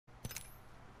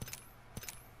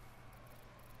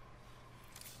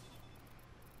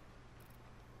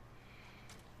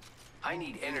I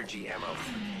need energy ammo.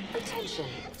 Attention,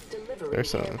 delivery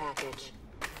There's care some. package.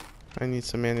 I need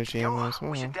some energy ammo as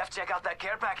well. We should def check out that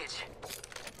care package.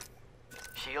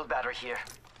 Shield battery here.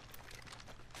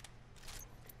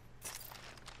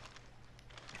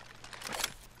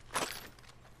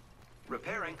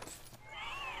 Repairing.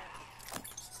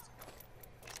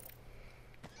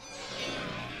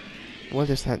 What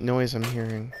is that noise I'm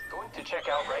hearing? Going to check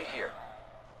out right here.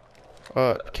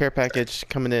 Care package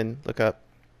coming in. Look up.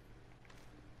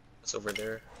 It's over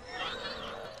there.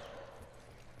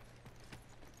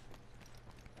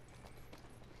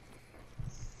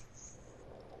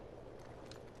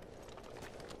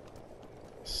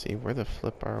 Let's see, where the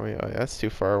flip are we? Oh, that's too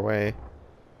far away.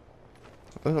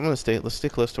 I'm gonna stay. Let's stay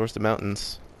close towards the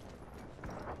mountains.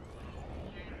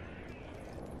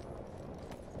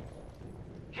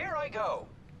 Here I go.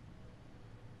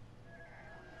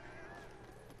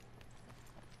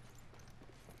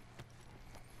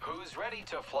 Who's ready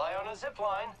to fly on a zip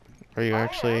line? Are you I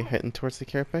actually am. heading towards the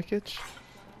care package?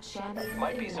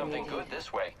 Might be something good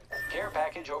this way. Care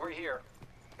package over here.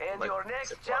 And Like your next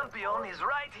zip line. champion is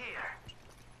right here.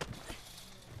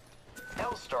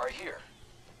 L-Star here.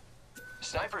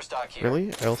 Sniper stock here.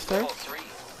 Really? L-Star? Level 3.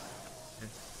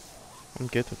 I'm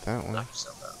good with that one. Knock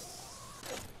yourself out.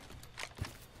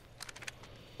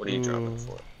 What are you dropping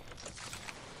for?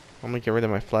 I'm gonna get rid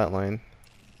of my flatline.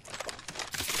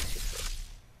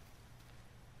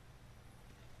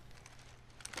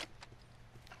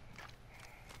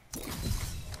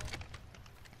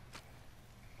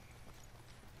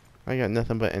 I got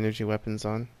nothing but energy weapons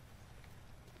on.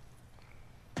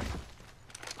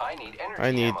 I need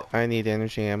energy ammo. I need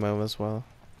energy ammo as well.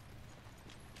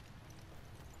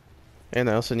 And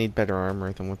I also need better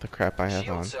armor than what the crap I have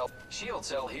on. Shield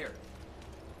cell here.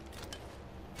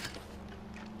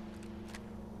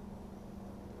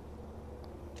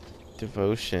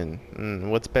 Devotion.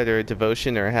 What's better,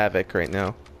 Devotion or Havoc right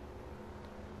now?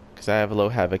 Because I have low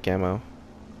Havoc ammo.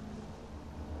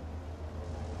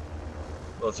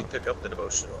 Well, if you pick up the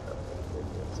devotion,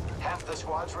 Half the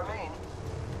squads remain.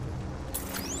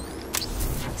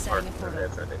 hard to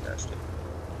after they patched it.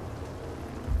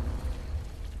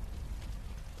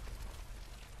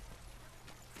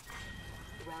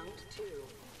 Round 2,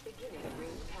 beginning ring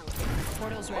countdown.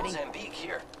 Portal's ready. Mozambique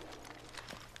here.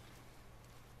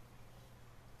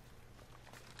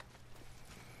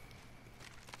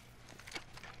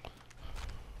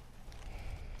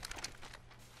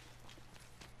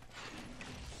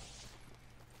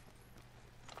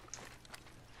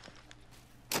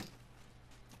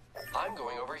 I'm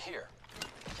going over here.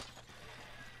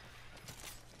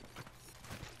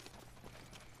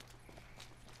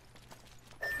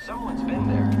 Someone's been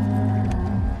there.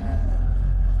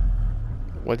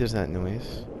 What is that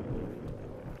noise?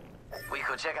 We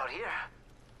could check out here.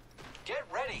 Get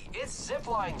ready, it's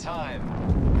zipline time.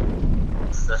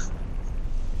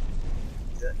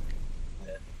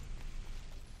 Yeah.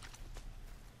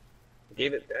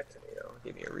 Gave it back to me though.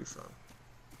 Gave me a refund.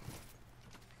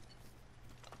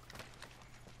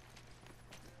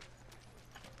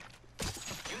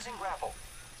 Using grapple.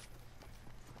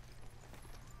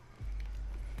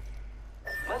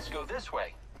 Let's go this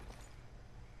way.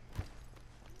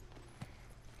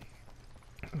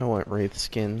 I want Wraith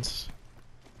skins.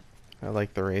 I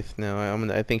like the Wraith now.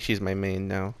 I think she's my main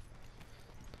now.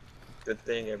 Good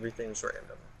thing everything's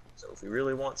random. So if you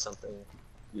really want something,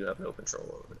 you have no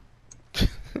control over it.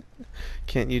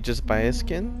 Can't you just buy a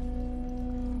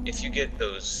skin? If you get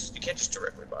those, you can't just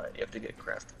directly buy it. You have to get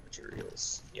crafting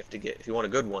materials. You have to get, if you want a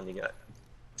good one, you got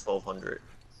 1,200.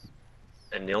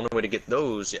 And the only way to get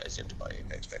those, is you have to buy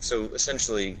Apex packs. So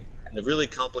essentially, in a really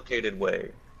complicated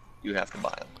way, you have to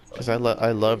buy them. Because I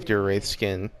loved your Wraith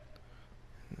skin.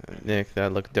 Nick,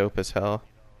 that looked dope as hell.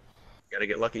 You gotta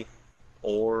get lucky.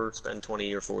 Or spend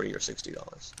 20 or 40 or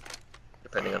 $60.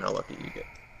 Depending on how lucky you get.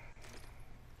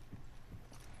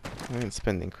 I ain't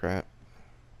spending crap.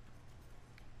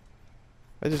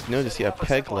 I just noticed you have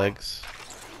peg legs.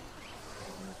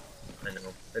 I know.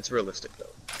 It's realistic though.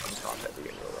 I'm top heavy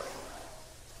in real life.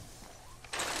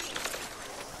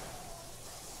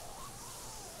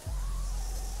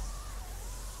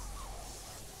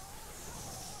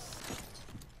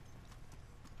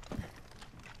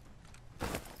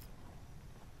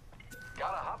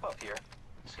 Gotta hop up here.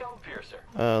 Skull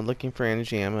piercer. Looking for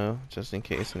energy ammo, just in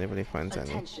case anybody finds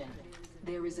any. Attention,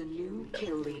 there is a new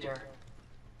kill leader.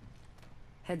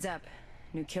 Heads up.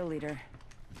 New kill leader.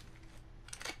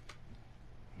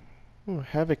 Ooh,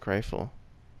 Havoc rifle.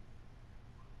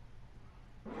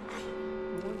 I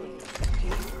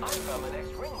found the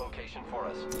next ring location for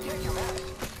us. Check your map.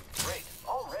 Great.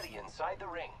 Already inside the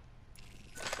ring.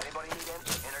 Anybody need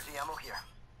energy ammo here?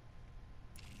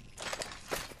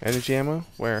 Energy ammo?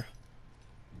 Where?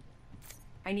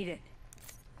 I need it.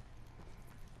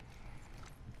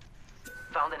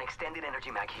 Found an extended energy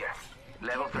mag here.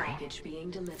 Level 3. Package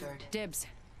being delivered. Dibs.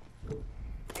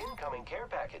 Incoming care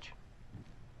package.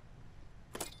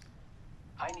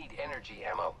 I need energy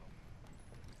ammo.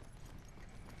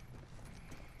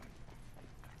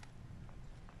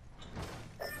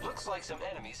 Looks like some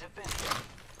enemies have been here.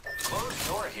 Closed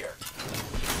door here.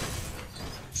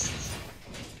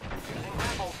 Using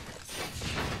grapple.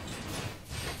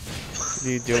 What are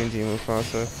you doing, D.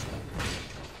 Mufasa?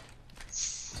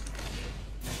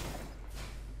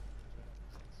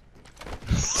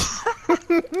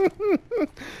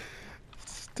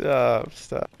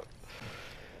 Stop.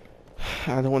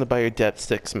 I don't want to buy your depth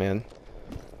sticks, man.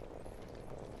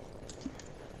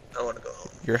 I want to go home.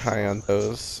 You're high on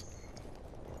those.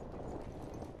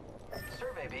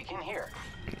 Survey beacon here.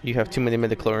 You have too many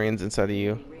midichlorians inside of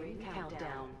you. Ring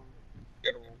countdown.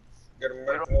 Get a Team,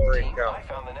 Mercury go. I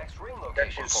found the next ring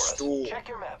location his for us. stool. Check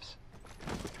your maps.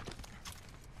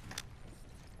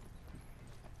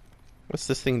 What's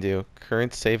this thing do?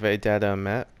 Current save a data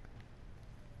map?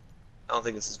 I don't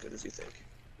think it's as good as you think.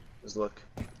 Just look.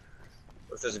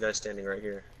 What if there's a guy standing right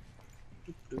here?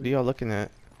 What are y'all looking at?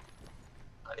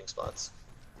 Hiding spots.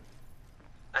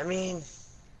 I mean,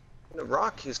 the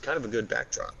rock is kind of a good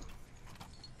backdrop.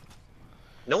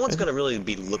 No one's gonna really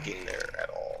be looking there at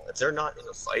all. If they're not in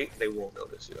a fight, they won't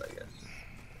notice you, I guess.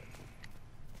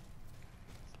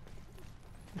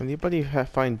 Anybody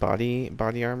find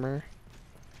body armor?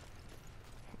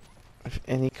 Of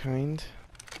any kind?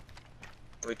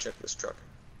 Let me check this truck.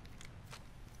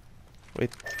 Wait,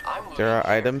 I'm there are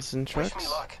looting here. items in Wish trucks? me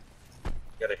luck.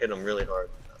 Gotta hit him really hard.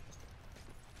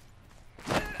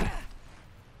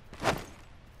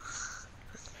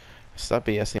 Stop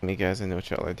BSing me, guys. I know what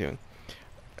y'all are doing.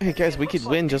 Hey, guys, we could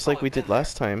win just like we did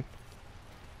last time.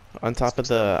 On top of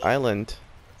the island.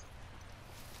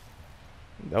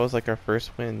 That was like our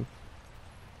first win.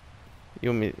 You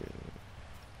want me...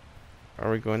 Are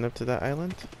we going up to that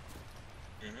island?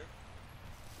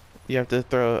 You have to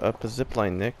throw up a zip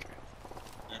line, Nick.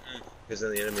 Because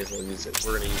then the enemies will use it.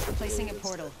 We're gonna use it. Placing a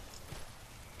portal.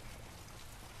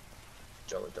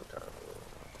 Jolly dump time.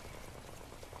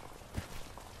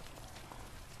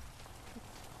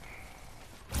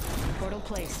 Portal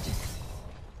placed.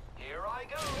 Here I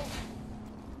go.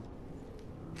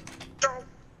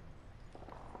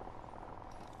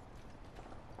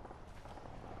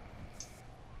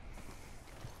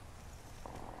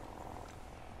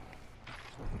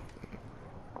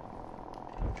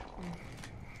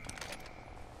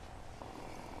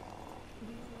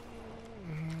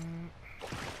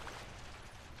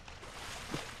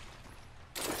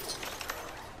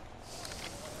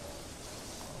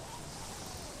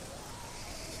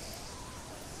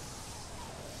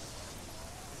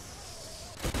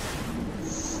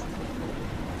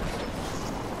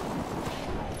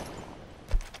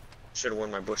 Should have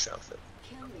worn my bush outfit.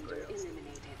 Kill leader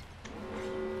eliminated.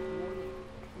 Warning.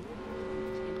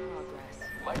 Movement in progress.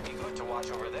 Might be good to watch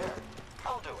over there.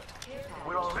 I'll do it. Care package.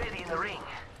 We're already in the ring.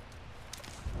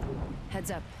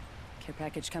 Heads up. Care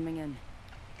package coming in.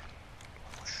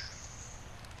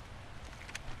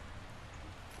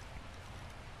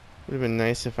 Would have been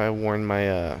nice if I worn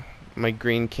my my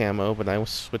green camo, but I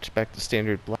switched back to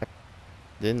standard black.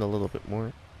 Then a little bit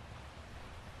more.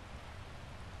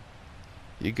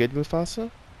 You good, Mufasa?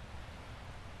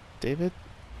 David?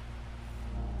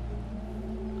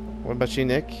 What about you,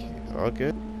 Nick? All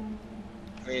good?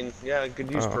 I mean, yeah, I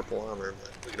could use Oh. purple armor,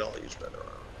 but we could all use better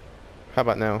armor. How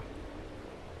about now?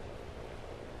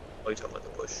 Oh, you talking about the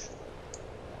push?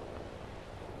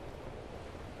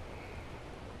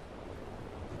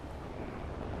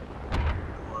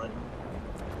 Come on.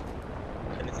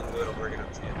 Anything good, I'll bring it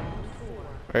up to you.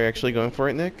 Are you actually going for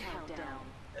it, Nick? Countdown.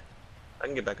 I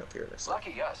can get back up here in a second.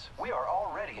 Lucky us. We are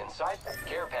already inside the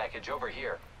care package over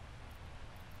here.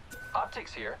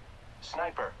 Optics here.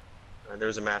 Sniper.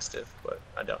 There's a Mastiff, but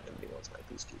I doubt anybody wants my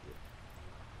peacekeeper.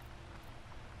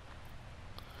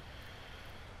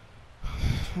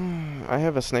 I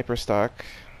have a sniper stock.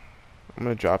 I'm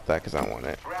gonna drop that because I want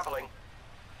it. Grappling.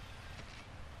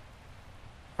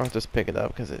 I'll just pick it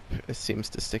up because it seems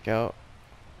to stick out.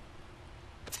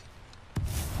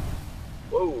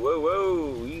 Whoa, whoa,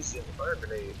 whoa! Easy on the fire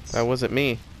grenades. That wasn't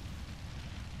me.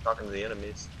 Talking to the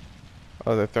enemies.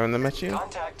 Oh, they're throwing them at you?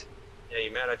 Contact. Yeah,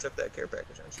 you mad I took that care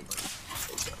package, aren't you, buddy?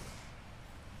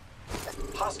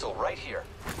 Hostile right here.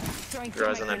 Throwing Your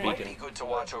eyes on thermite that grenade. Might be good to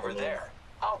watch over there.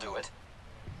 I'll do it.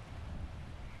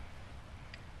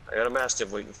 I got a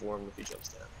Mastiff waiting for him if he jumps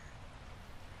down.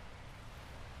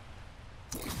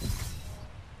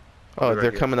 Oh, Right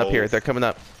they're here. coming up here. Oh. They're coming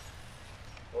up.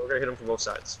 Well, we're gonna hit them from both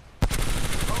sides.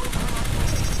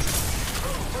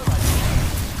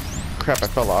 Crap, I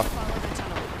fell off. Follow the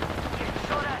tunnel.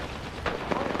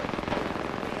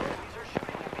 Enemies are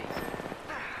shooting at me.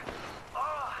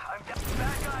 I'm down.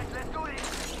 Bad guys, let's do this.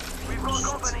 We've got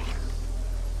company.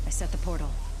 I set the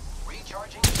portal.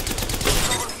 Recharging.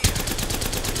 Over here.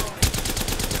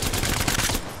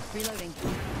 Reloading.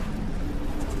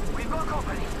 We've got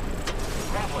company.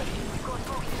 Grappling. We've got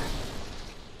smoke here.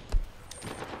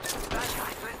 Bad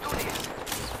guys, let's do this.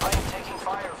 I am taking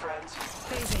fire, friends.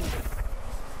 Phasing.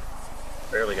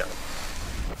 Barely got him.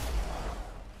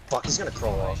 Fuck, he's gonna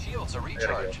crawl My off. shields are I gotta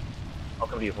go. recharged. I'll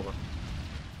come to you, hold on.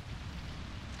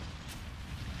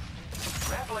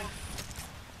 Grappling.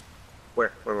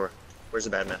 Where's the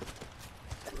bad man?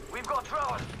 We've got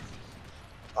drones.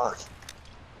 Fuck.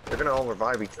 They're gonna all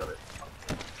revive each other.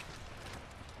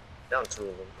 Down 2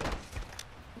 of them.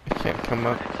 I can't come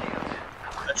up.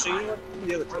 Actually, you know what?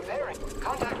 The other team. Repairing.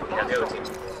 Contact with Yeah, the other hostile.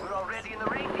 team's. We're already in the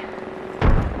ring.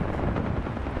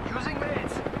 Using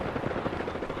meds.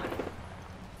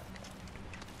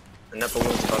 And that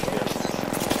balloon's about to get.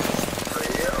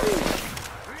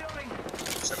 Reloading.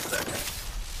 Except for that guy.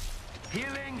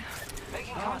 Healing.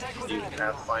 Making contact with You enemy.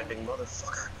 pathfinding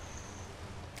motherfucker.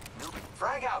 Nope.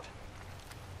 Frag out.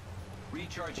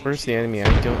 Recharging. Where's the shields. enemy?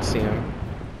 I don't see him.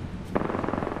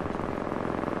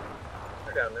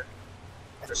 They're down there.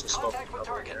 There's some smoke. Contact with over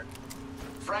target. there.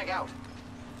 Frag out.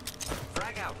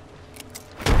 Frag out.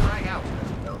 Frag out.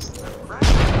 That was the one. Frag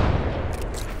out.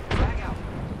 Frag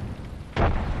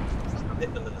out. I'm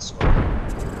hitting them in the smoke.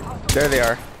 Hostile. There they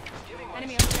are. Giving my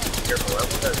Enemy over there. Careful, that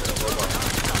one has a robot.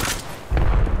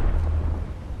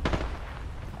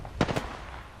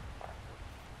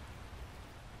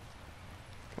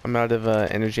 I'm out of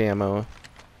energy ammo.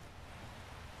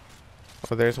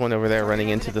 Oh, there's one over there running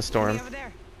into the storm. Enemy over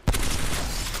there.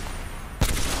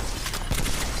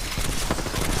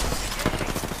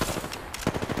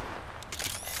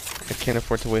 I can't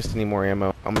afford to waste any more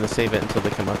ammo. I'm gonna save it until they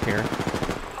come up here.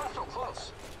 hostile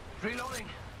close. Reloading.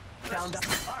 Found up.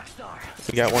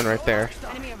 Arcstar. We got one right there.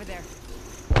 Enemy over there.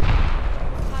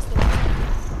 Hostile.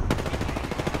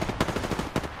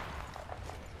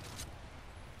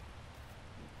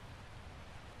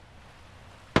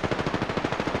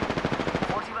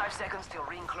 45 seconds till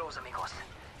ring close, amigos.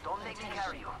 Don't make me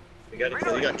carry you. You got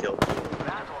killed. You got killed.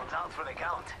 That one's out for the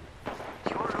count.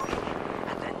 You're looking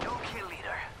at the new kill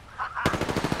leader.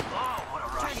 Oh, what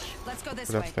a rush. Let's go this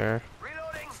Right way. up there.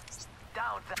 Reloading.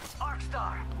 Down to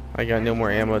Arcstar. I got no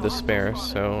more ammo to spare,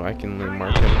 so I can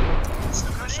mark him.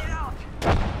 Grenade out.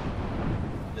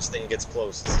 This thing gets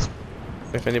close. This is-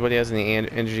 If anybody has any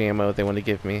energy ammo they want to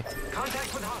give me.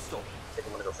 Contact with hostile. I think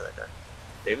I'm gonna go for that guy.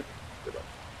 David, good luck.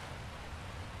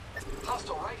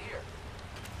 Hostile right here.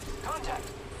 Contact.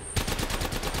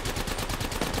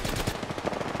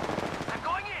 I'm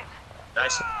going in.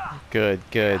 Nice. Good,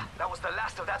 good. That was the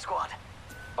last of that squad.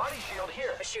 Body shield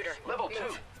here. A shooter. Level 2.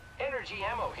 Move. Energy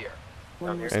ammo here.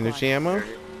 One more Energy squad. ammo?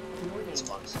 There it is.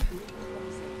 Spawns.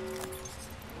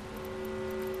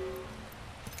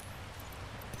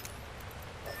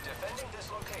 Defending this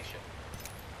location.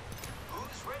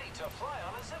 Who's ready to fly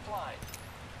on a zip line?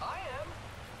 I am.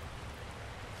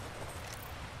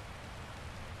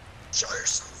 Show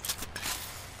yourself.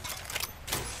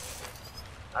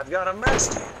 I've got a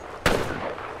mask.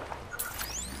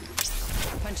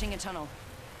 Punching a tunnel.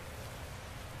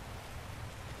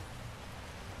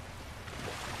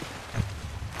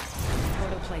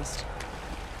 Portal placed.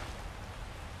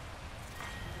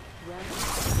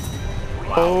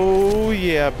 Oh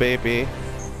yeah, baby.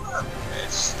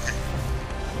 Yes.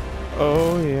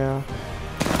 Oh yeah.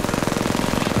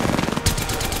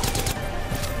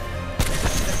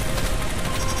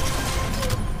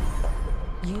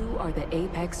 You are the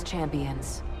Apex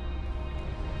Champions.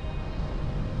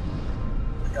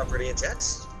 Got pretty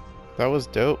intense. That was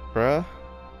dope, bruh.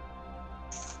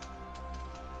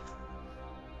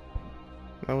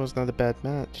 That was not a bad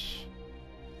match.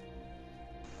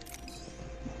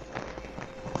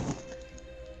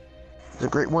 It's a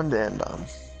great one to end on.